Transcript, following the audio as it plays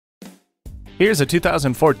Here's a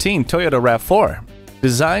 2014 Toyota RAV4.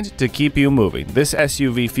 Designed to keep you moving, this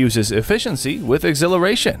SUV fuses efficiency with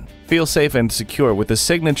exhilaration. Feel safe and secure with the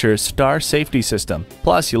signature Star safety system.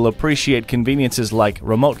 Plus, you'll appreciate conveniences like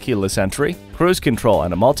remote keyless entry, cruise control,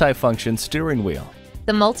 and a multi-function steering wheel.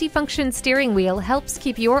 The multi-function steering wheel helps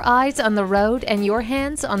keep your eyes on the road and your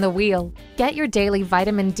hands on the wheel. Get your daily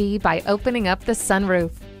vitamin D by opening up the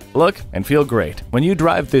sunroof. Look and feel great when you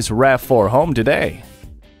drive this RAV4 home today.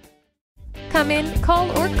 Come in,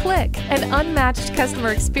 call, or click. An unmatched customer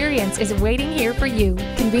experience is waiting here for you.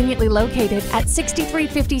 Conveniently located at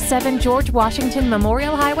 6357 George Washington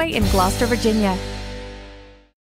Memorial Highway in Gloucester, Virginia.